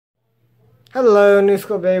Hello, New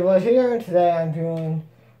School Beyblade here, and today I'm doing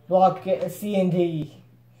block C and D.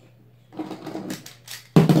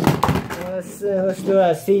 Let's do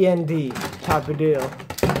a C and D type of deal.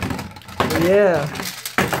 But yeah,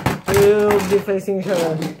 we'll be facing each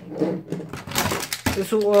other.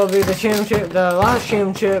 This will be the championship. The last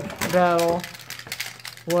championship battle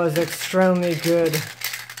was extremely good.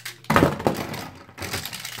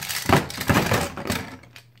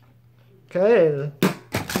 Okay.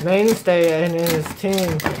 Mainstay and his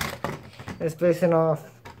team is facing off.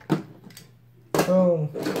 Boom.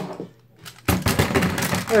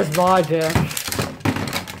 There's my deck.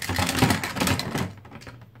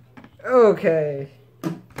 Okay.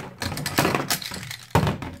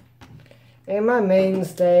 And my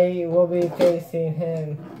mainstay will be facing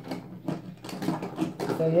him.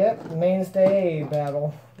 So yep, mainstay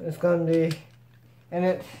battle is gonna be in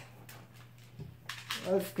it.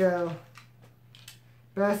 Let's go.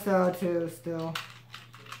 Best out of two still.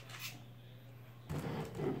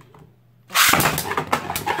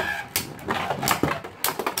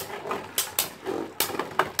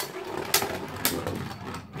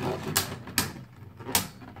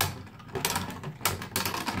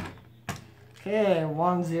 Okay,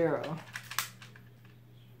 1-0.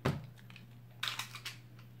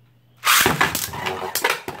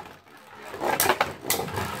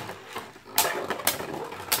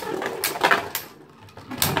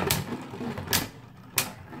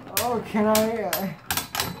 Oh, can I?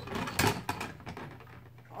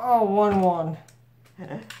 Oh, 1-1.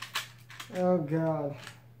 Oh, God.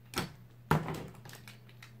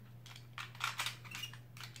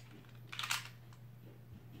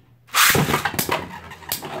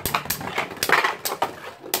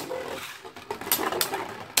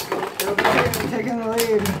 Okay, taking the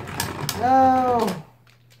lead. No.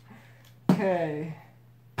 Okay.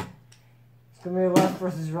 It's gonna be left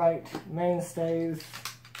versus right. Mainstays.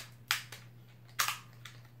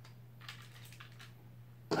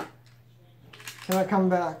 Can I come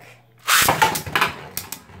back?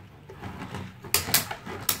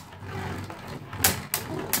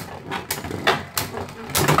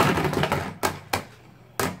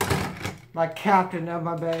 My captain of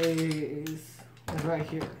my base is right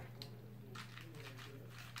here.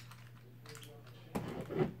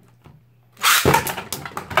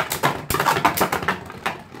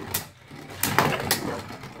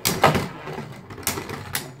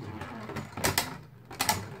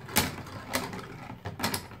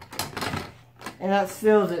 And that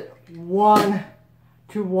seals it. 1-1.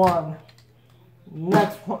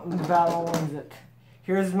 Next battle wins it.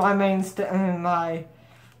 Here's my mainstay and my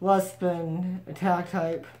less spin attack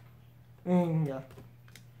type. Yeah.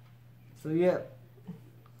 So yep.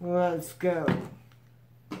 Let's go.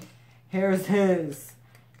 Here's his.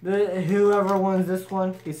 Whoever wins this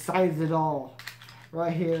one decides it all.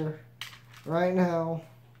 Right here. Right now.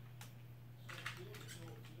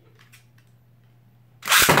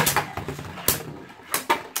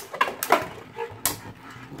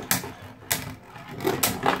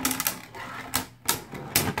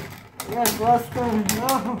 Yes, Western,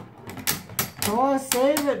 no. Come on,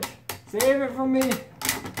 save it. Save it for me.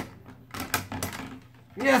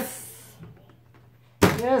 Yes.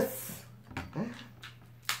 Yes.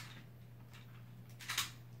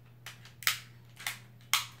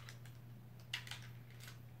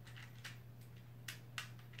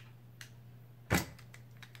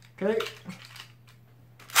 Okay.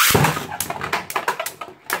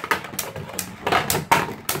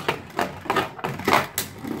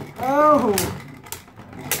 Oh!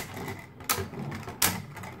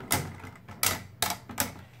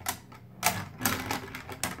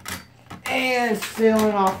 And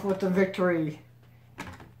sealing off with the victory.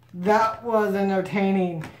 That was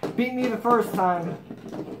entertaining. Beat me the first time.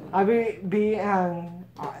 I beat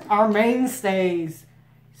our mainstays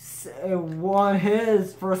won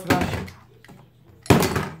his first match.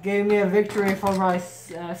 Gave me a victory for my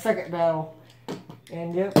second battle.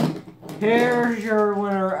 And yep. Here's your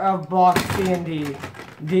winner of block C and D.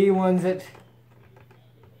 D wins it.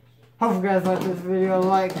 Hope you guys like this video.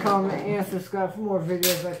 Like, comment, and subscribe for more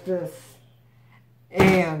videos like this.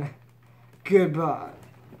 And goodbye.